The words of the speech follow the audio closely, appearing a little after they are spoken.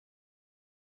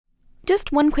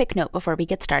Just one quick note before we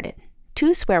get started.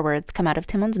 2 swear words come out of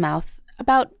Tymon's mouth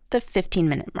about the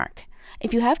 15-minute mark.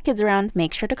 If you have kids around,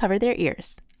 make sure to cover their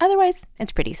ears. Otherwise,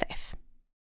 it's pretty safe.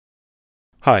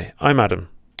 Hi, I'm Adam.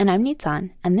 And I'm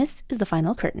Nitsan, and this is The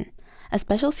Final Curtain, a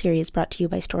special series brought to you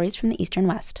by Stories from the Eastern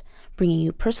West, bringing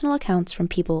you personal accounts from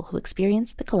people who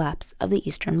experienced the collapse of the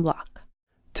Eastern Bloc.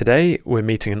 Today, we're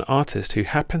meeting an artist who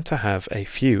happened to have a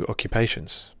few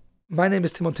occupations. My name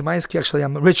is Tymon Tymański. Actually,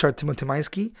 I'm Richard Tymon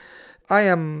Tymański. I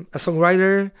am a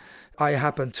songwriter. I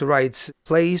happen to write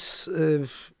plays.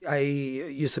 I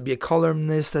used to be a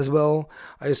columnist as well.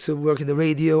 I used to work in the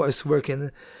radio. I used to work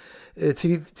in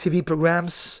TV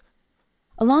programs.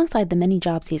 Alongside the many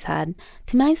jobs he's had,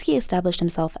 Tymański established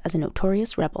himself as a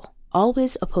notorious rebel,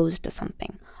 always opposed to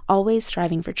something, always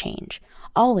striving for change,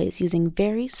 always using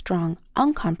very strong,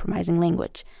 uncompromising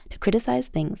language to criticize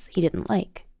things he didn't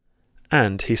like.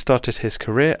 And he started his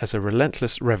career as a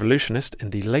relentless revolutionist in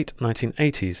the late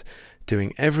 1980s,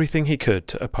 doing everything he could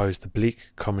to oppose the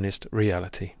bleak communist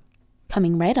reality.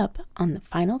 Coming right up on The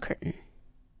Final Curtain.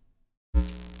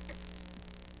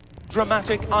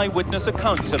 Dramatic eyewitness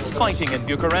accounts of fighting in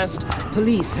Bucharest.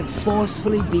 Police had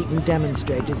forcefully beaten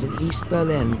demonstrators in East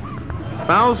Berlin.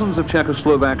 Thousands of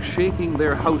Czechoslovaks shaking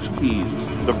their house keys.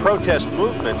 The protest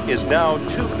movement is now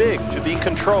too big to be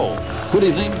controlled. Good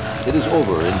evening. It is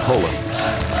over in Poland.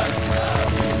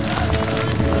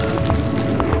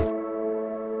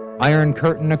 Iron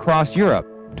Curtain across Europe,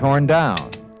 torn down.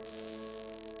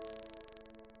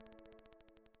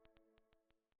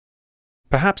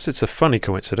 Perhaps it's a funny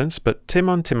coincidence, but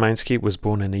Tymon Tymański was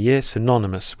born in a year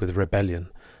synonymous with rebellion,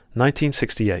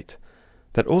 1968.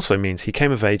 That also means he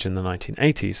came of age in the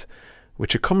 1980s,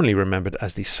 which are commonly remembered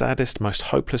as the saddest, most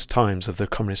hopeless times of the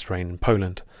communist reign in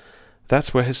Poland.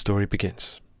 That's where his story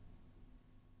begins.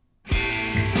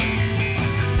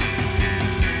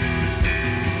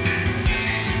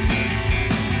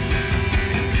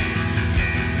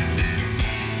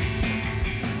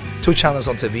 Two channels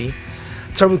on TV.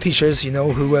 Terrible teachers,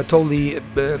 who were totally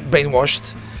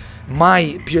brainwashed.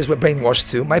 My peers were brainwashed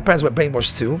too. My parents were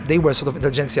brainwashed too. They were sort of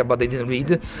intelligentsia, but they didn't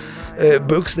read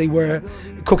books. They were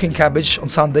cooking cabbage on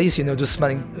Sundays, just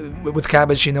smelling with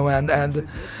cabbage, and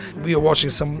we were watching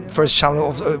some first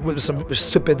channel with some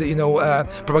stupid,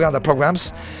 propaganda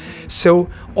programs. So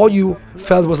all you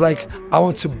felt was like, I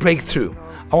want to break through.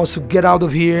 I want to get out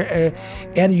of here,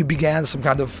 and you began some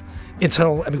kind of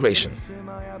internal emigration.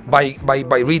 By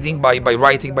reading, by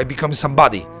writing, by becoming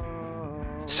somebody.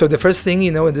 So the first thing,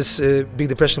 in this big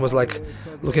depression was like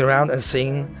looking around and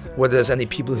seeing whether there's any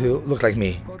people who look like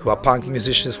me, who are punk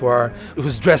musicians,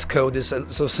 whose dress code is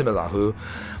so similar, who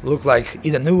look like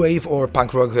either new wave or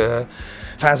punk rock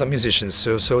fans of musicians.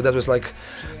 So that was like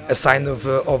a sign of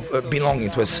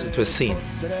belonging to a scene.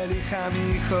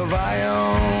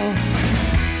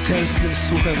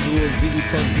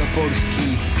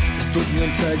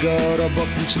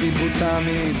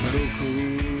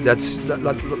 That's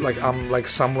like I'm like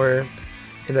somewhere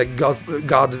in a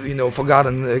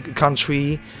forgotten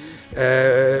country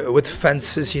with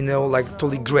fences, like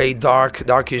totally gray,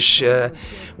 darkish,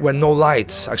 where no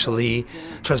light actually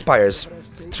transpires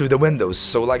through the windows.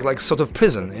 So like sort of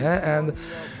prison, yeah. And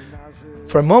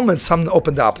for a moment, something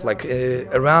opened up, like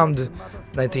around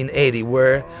 1980,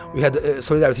 where we had a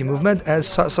solidarity movement, and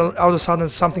so out of a sudden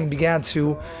something began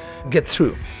to get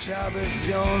through.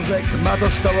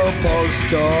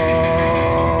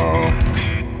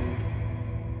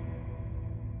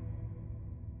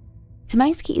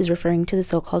 Tymański is referring to the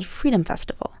so-called Freedom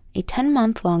Festival, a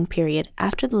 10-month-long period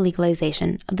after the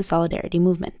legalization of the Solidarity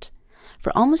movement.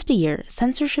 For almost a year,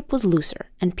 censorship was looser,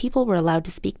 and people were allowed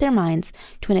to speak their minds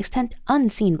to an extent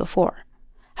unseen before.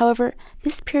 However,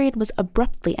 this period was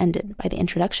abruptly ended by the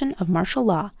introduction of martial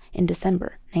law in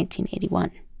December 1981.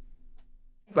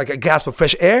 Like a gasp of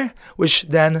fresh air, which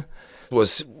then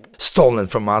was stolen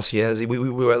from us. Yes, we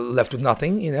were left with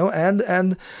nothing,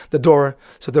 and the door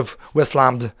sort of was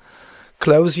slammed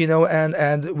closed,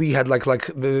 and we had like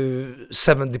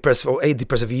 7 depressive or 8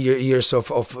 depressive years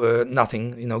of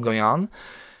nothing, going on.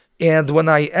 And when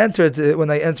I entered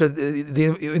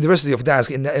the University of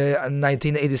Gdańsk in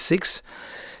 1986,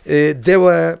 there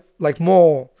were like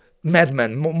more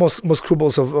madmen, more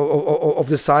scribbles of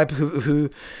this type who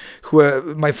were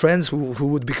my friends, who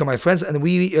would become my friends, and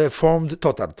we formed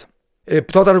Totard.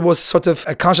 Totard was sort of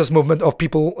a conscious movement of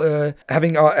people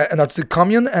having an artistic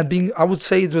commune and being, I would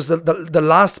say, it was the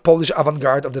last Polish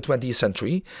avant-garde of the 20th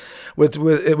century,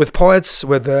 with poets,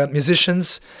 with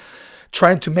musicians,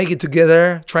 trying to make it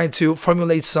together, trying to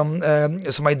formulate some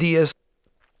ideas.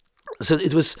 So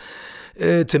it was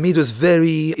to me, it was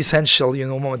very essential,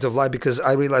 moment of life, because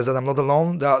I realized that I'm not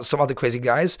alone. There are some other crazy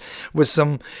guys with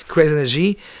some crazy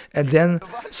energy, and then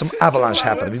some avalanche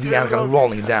happened. We began kind of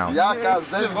rolling down.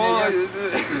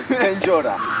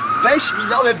 Weź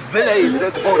mi ale wylej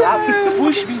ze dwora,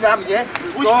 spójrz mi na mnie,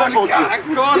 spójrz na oczy.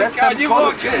 Jestem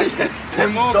korkiem,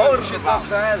 jestem dorszy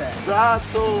za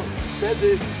to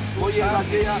wtedy moje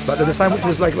nadzieja. But at the time it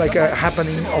was like a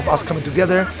happening of us coming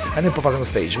together and improvise on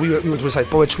stage. We would recite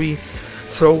poetry,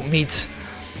 throw meat,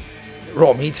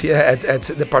 raw meat, at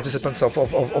the participants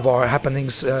of our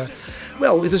happenings.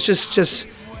 Well, it was just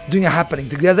doing a happening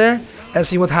together and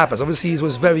seeing what happens. Obviously it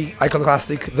was very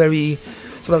iconoclastic, very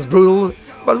sometimes brutal.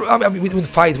 But I mean, we didn't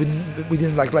fight. We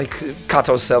didn't like cut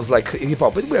ourselves like hip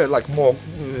hop. We were like more,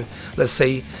 let's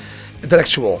say,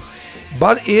 intellectual.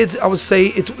 But I would say,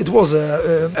 it was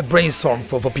a brainstorm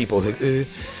for people who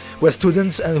were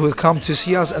students and who would come to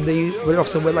see us, and they very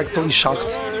often were like totally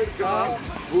shocked.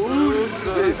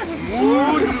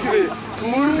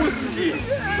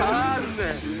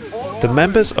 The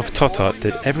members of Totat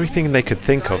did everything they could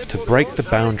think of to break the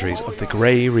boundaries of the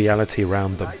grey reality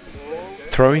around them.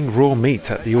 Throwing raw meat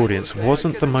at the audience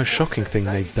wasn't the most shocking thing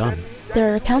they'd done.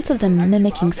 There are accounts of them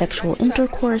mimicking sexual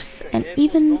intercourse and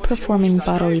even performing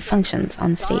bodily functions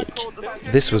on stage.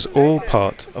 This was all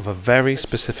part of a very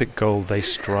specific goal they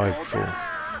strived for.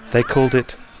 They called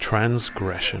it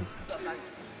transgression.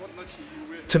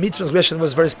 To me, transgression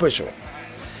was very spiritual.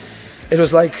 It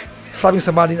was like slapping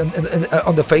somebody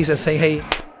on the face and saying, "Hey,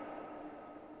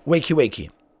 wakey,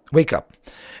 wake up."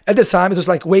 At the time, it was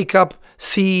like, wake up,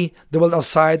 see the world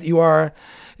outside. You are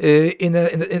in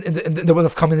the world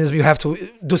of communism. You have to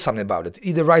do something about it.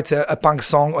 Either write a punk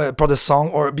song or a protest song,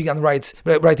 or begin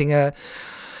writing a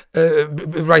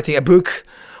book,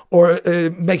 or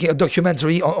making a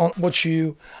documentary on what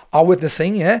you are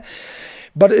witnessing. Yeah.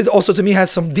 But it also, to me, had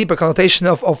some deeper connotation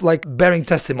of like bearing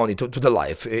testimony to the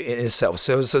life in itself.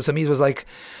 So to me, it was like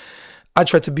I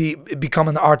tried to become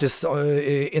an artist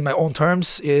in my own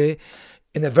terms.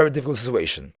 In a very difficult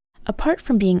situation. Apart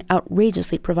from being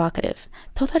outrageously provocative,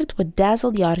 Totat would dazzle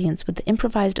the audience with the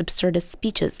improvised absurdist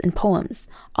speeches and poems,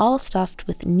 all stuffed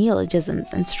with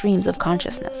neologisms and streams of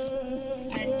consciousness.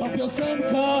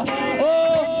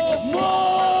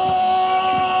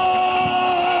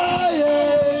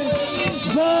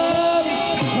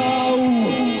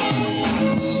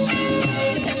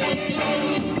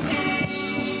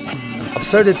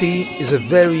 Absurdity is a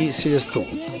very serious tool.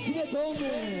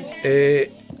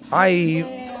 I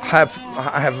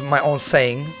have my own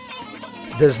saying,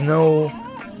 there's no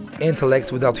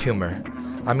intellect without humor.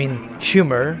 I mean,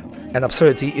 humor and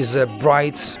absurdity is a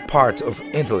bright part of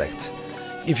intellect.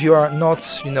 If you are not,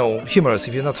 humorous,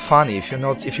 if you're not funny, if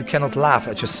you cannot laugh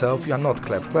at yourself, you are not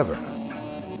clever.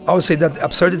 I would say that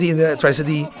absurdity in the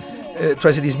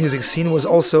Tri-Cities music scene was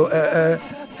also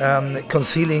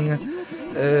concealing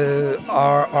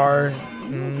our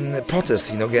protest,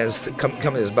 against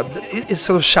communism, but it's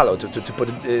sort of shallow to put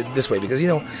it this way, because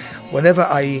whenever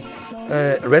I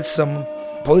read some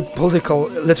political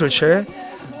literature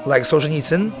like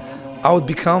Solzhenitsyn, I would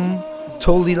become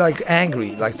totally like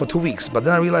angry, like for 2 weeks. But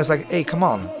then I realized, like, hey, come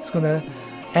on, it's gonna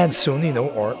end soon,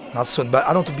 or not soon. But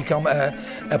I don't want to become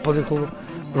a political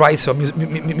writer or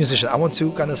musician. I want to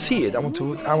kind of see it. I want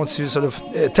to sort of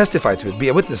testify to it, be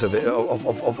a witness of it,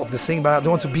 of this thing. But I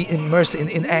don't want to be immersed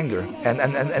in anger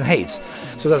and hate.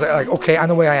 So that's like, okay, I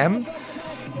know where I am,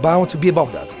 but I want to be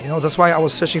above that. That's why I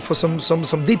was searching for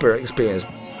some deeper experience.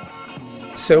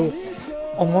 So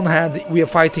on one hand, we are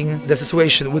fighting the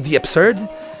situation with the absurd,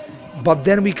 but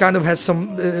then we kind of had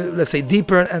some, let's say,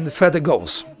 deeper and further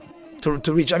goals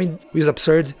to reach. I mean, we use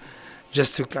absurd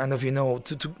just to kind of,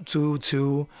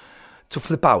 to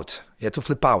flip out. Yeah, to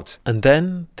flip out. And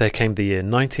then there came the year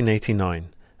 1989,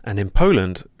 and in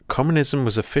Poland, communism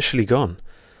was officially gone.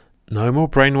 No more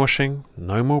brainwashing,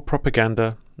 no more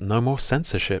propaganda, no more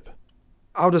censorship.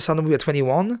 All of a sudden, we were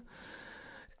 21,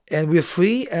 and we were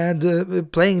free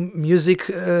and playing music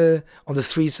on the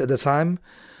streets at the time,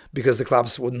 because the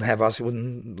clubs wouldn't have us,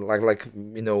 wouldn't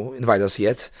invite us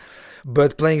yet.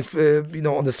 But playing,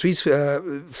 on the streets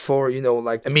for,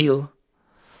 like a meal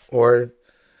or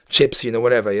chips,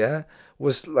 whatever, yeah,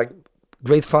 was like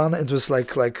great fun. It was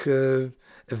like a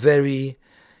very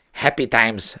happy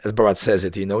times, as Borat says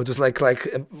it, It was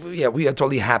we are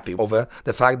totally happy over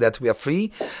the fact that we are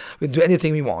free. We can do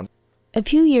anything we want. A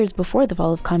few years before the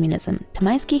fall of communism,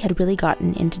 Tymański had really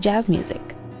gotten into jazz music.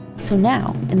 So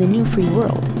now, in the new free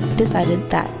world, he decided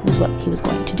that was what he was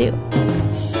going to do.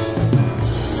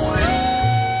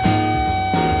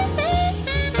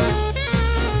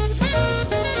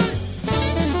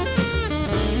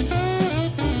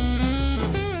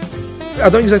 I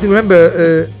don't exactly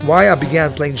remember why I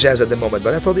began playing jazz at the moment,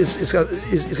 but I thought it's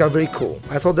got very cool.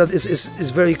 I thought that it's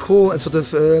very cool and sort of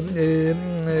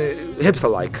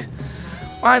hipster-like.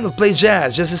 Why not play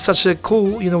jazz? Jazz is such a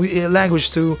cool,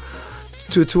 language to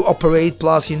operate.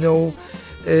 Plus,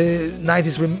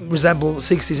 90s resemble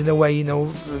 60s in a way.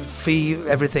 Free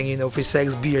everything. Free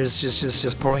sex, beers,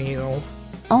 just pouring.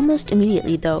 Almost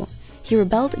immediately, though, he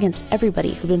rebelled against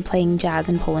everybody who'd been playing jazz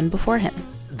in Poland before him.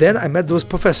 Then I met those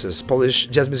professors, Polish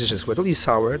jazz musicians, who were totally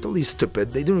sour, totally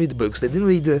stupid. They didn't read books, they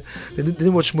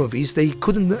didn't watch movies, they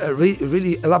couldn't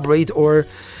really elaborate or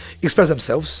express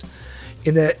themselves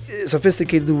in a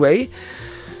sophisticated way.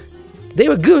 They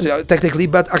were good technically,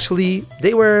 but actually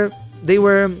they were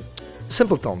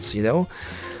simpletons.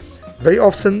 Very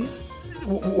often,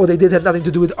 what they did had nothing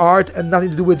to do with art and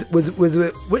nothing to do with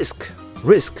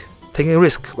risk, taking a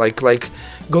risk, like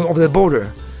going over the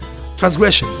border.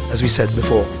 Transgression, as we said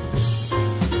before.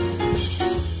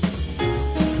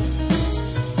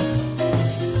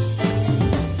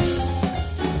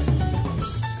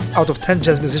 Out of 10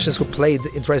 jazz musicians who played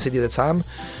in Tri-City at the time,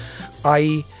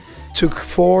 I took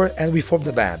 4 and we formed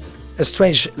a band. A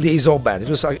strange liaison band. It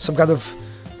was some kind of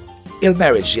ill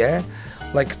marriage, yeah?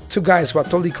 Like 2 guys who are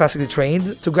totally classically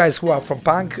trained, 2 guys who are from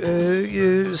punk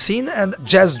scene, and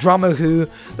jazz drummer who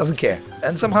doesn't care.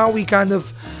 And somehow we kind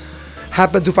of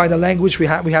happened to find a language. We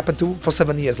happened to, for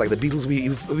 7 years, like the Beatles,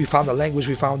 we found a language,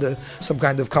 we found some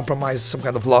kind of compromise, some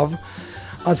kind of love,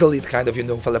 until it kind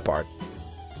of, fell apart.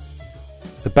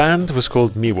 The band was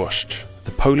called Miłość,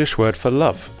 the Polish word for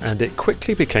love, and it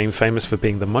quickly became famous for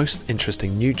being the most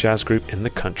interesting new jazz group in the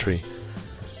country.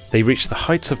 They reached the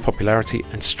heights of popularity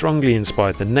and strongly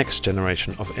inspired the next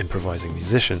generation of improvising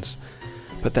musicians.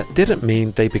 But that didn't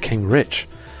mean they became rich.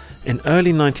 In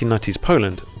early 1990s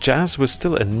Poland, jazz was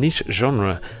still a niche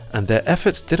genre, and their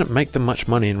efforts didn't make them much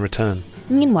money in return.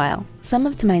 Meanwhile, some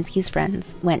of Tymański's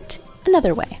friends went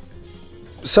another way.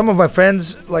 Some of my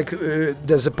friends, like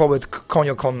there's a poet,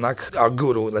 Konyo Konnak, our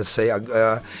guru, let's say,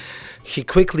 he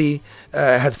quickly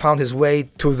had found his way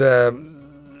to the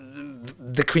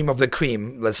cream of the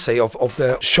cream, let's say, of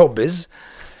the showbiz.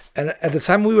 And at the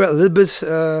time we were a little bit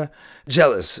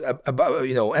jealous, about,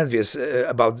 envious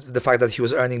about the fact that he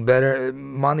was earning better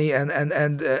money and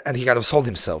he kind of sold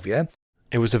himself, yeah?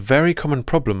 It was a very common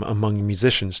problem among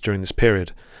musicians during this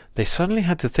period. They suddenly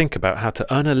had to think about how to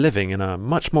earn a living in a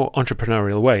much more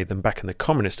entrepreneurial way than back in the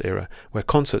communist era, where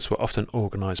concerts were often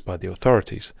organised by the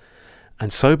authorities.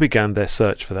 And so began their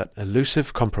search for that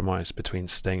elusive compromise between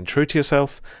staying true to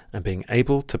yourself and being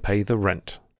able to pay the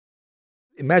rent.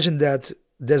 Imagine that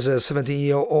there's a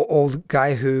 17-year-old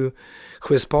guy who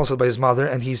is sponsored by his mother,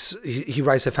 and he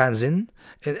writes a fanzine.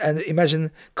 And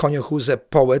imagine Konyo, who's a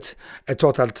poet, a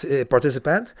total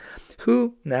participant,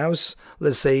 who now,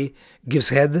 let's say, gives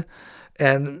head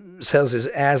and sells his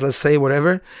ass, let's say,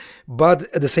 whatever. But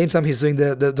at the same time, he's doing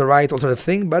the right alternative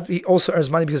thing. But he also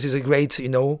earns money because he's a great,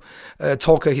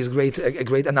 talker. He's a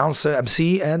great announcer,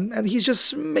 MC, and he's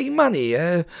just making money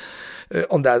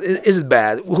on that. Is it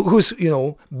bad? Who's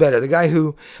better, the guy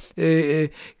who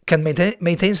can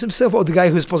maintain himself, or the guy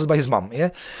who's sponsored by his mom?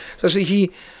 Yeah. So actually,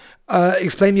 he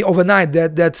explained me overnight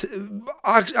that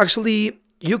actually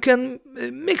you can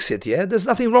mix it. Yeah, there's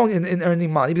nothing wrong in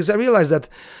earning money, because I realized that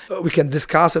we can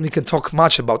discuss and we can talk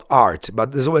much about art,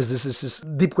 but there's always this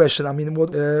deep question. I mean,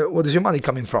 what is your money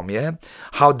coming from? Yeah,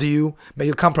 how do you make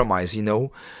a compromise?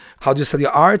 How do you sell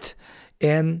your art,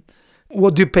 and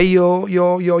what do you pay your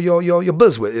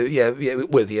bills with?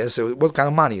 Yeah. So what kind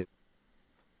of money?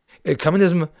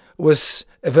 Communism was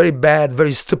a very bad,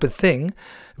 very stupid thing,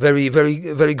 very,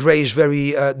 very, very grayish,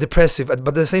 very depressive. But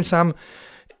at the same time,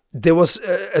 there was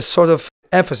a sort of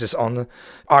emphasis on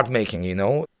art making.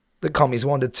 The communists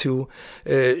wanted to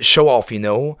show off.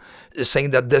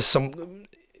 Saying that there's some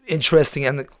interesting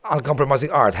and uncompromising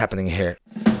art happening here.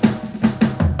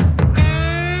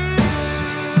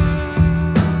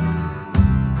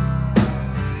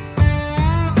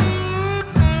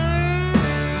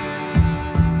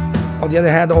 On the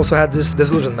other hand, I also had this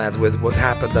disillusionment with what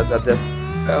happened, that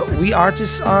we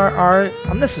artists are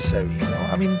unnecessary.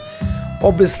 I mean,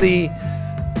 obviously,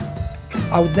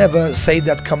 I would never say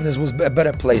that communism was a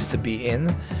better place to be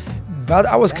in, but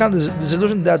I was kind of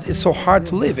disillusioned that it's so hard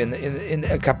to live in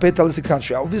a capitalistic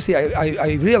country. Obviously,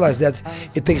 I realized that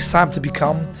it takes time to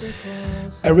become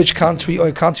a rich country, or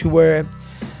a country where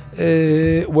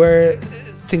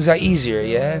things are easier.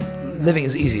 Yeah, living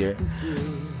is easier.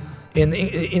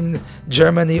 In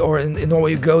Germany or in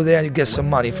Norway, you go there and you get some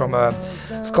money from a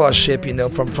scholarship,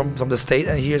 from the state,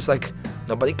 and here it's like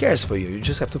nobody cares for you. You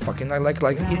just have to fucking like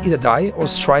either die or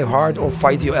strive hard or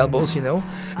fight your elbows,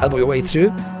 elbow your way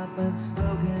through.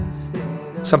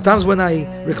 Sometimes when I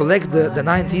recollect the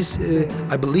 90s,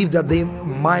 I believe that they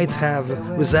might have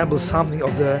resembled something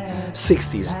of the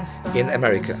 60s in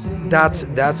America. That's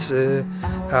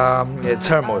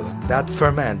turmoil, that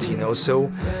ferment,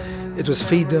 so it was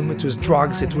freedom, it was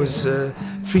drugs, it was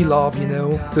free love,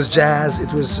 it was jazz,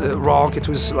 it was rock, it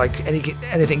was like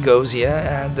anything goes,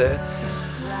 and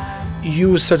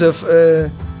you sort of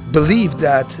believe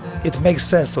that it makes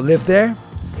sense to live there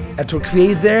and to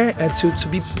create there and to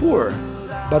be poor,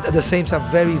 but at the same time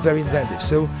very, very inventive.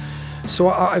 So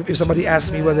if somebody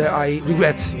asks me whether I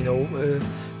regret,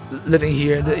 living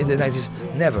here in the 90s,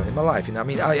 never in my life.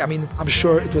 I'm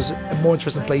sure it was a more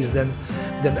interesting place than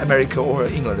America or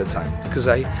England at the time, because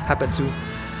I happened to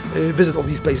visit all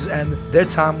these places and their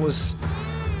time was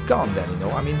gone then.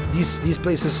 These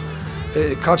places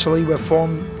culturally were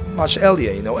formed much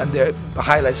earlier, and their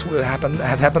highlights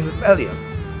had happened earlier.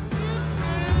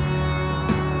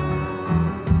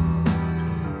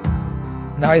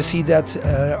 Now I see that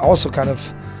also kind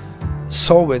of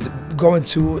saw it going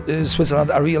to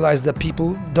Switzerland. I realized that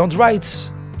people don't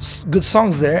write good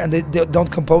songs there, and they don't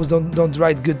compose, don't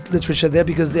write good literature there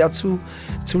because they are too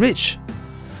rich.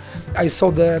 I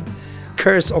saw the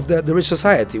curse of the rich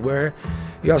society, where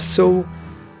you are so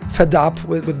fed up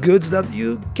with goods that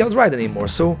you can't write anymore.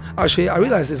 So actually I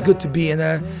realized it's good to be in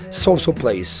a so-so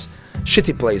place,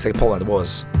 shitty place like Poland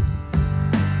was.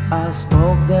 I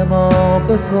smoked them all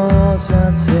before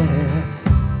sunset.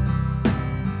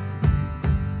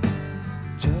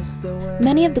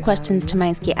 Many of the questions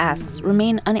Tymański asks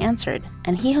remain unanswered,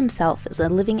 and he himself is a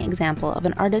living example of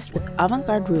an artist with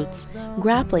avant-garde roots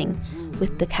grappling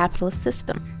with the capitalist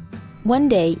system. One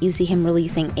day you see him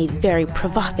releasing a very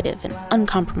provocative and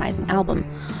uncompromising album,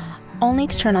 only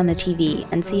to turn on the TV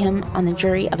and see him on the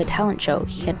jury of a talent show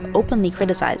he had openly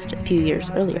criticized a few years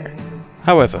earlier.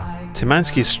 However,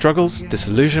 Tymański's struggles,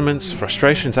 disillusionments,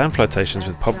 frustrations and flirtations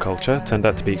with pop culture turned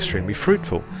out to be extremely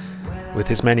fruitful. With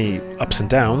his many ups and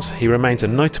downs, he remains a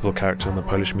notable character on the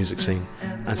Polish music scene,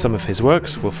 and some of his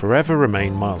works will forever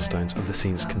remain milestones of the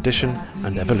scene's condition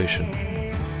and evolution.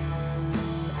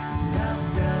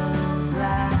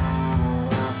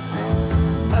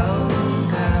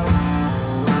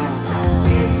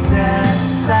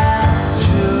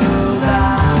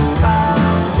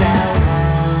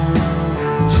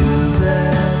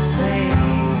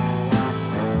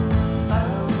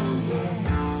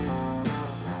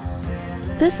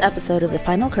 This episode of The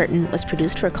Final Curtain was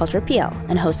produced for Culture PL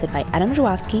and hosted by Adam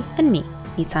Żuławski and me,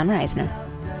 Nitzan Reisner.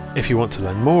 If you want to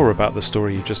learn more about the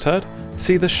story you just heard,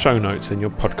 see the show notes in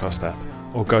your podcast app,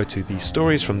 or go to the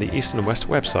Stories from the East and West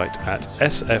website at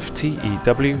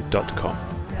sftew.com.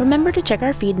 Remember to check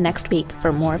our feed next week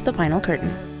for more of The Final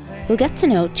Curtain. You'll get to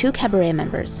know 2 cabaret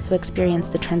members who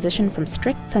experienced the transition from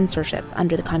strict censorship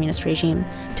under the communist regime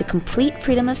to complete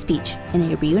freedom of speach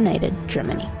in a reunited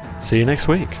Germany. See you next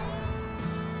week.